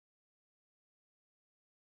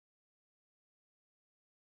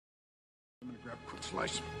Grab a quick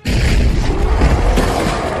slice.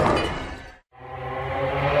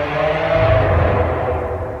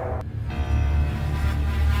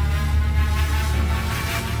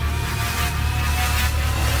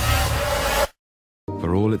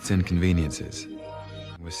 For all its inconveniences,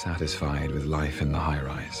 we're satisfied with life in the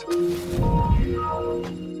high-rise.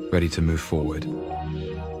 Ready to move forward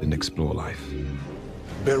and explore life.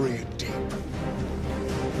 Bury it deep.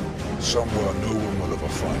 Somewhere no one will ever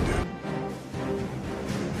find it.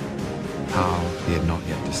 How he had not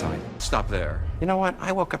yet decided. Stop there. You know what?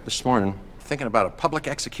 I woke up this morning thinking about a public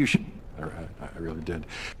execution. I really did.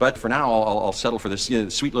 But for now, I'll settle for this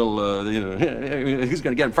sweet little, who's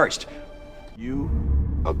going to get him first? You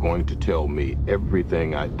are going to tell me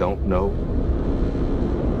everything I don't know,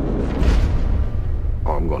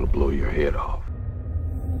 or I'm going to blow your head off.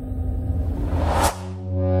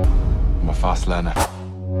 I'm a fast learner.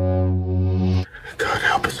 God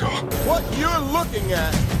help us all. What you're looking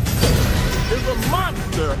at is a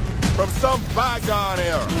monster from some bygone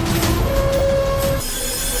era.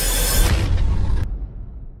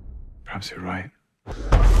 Perhaps you're right.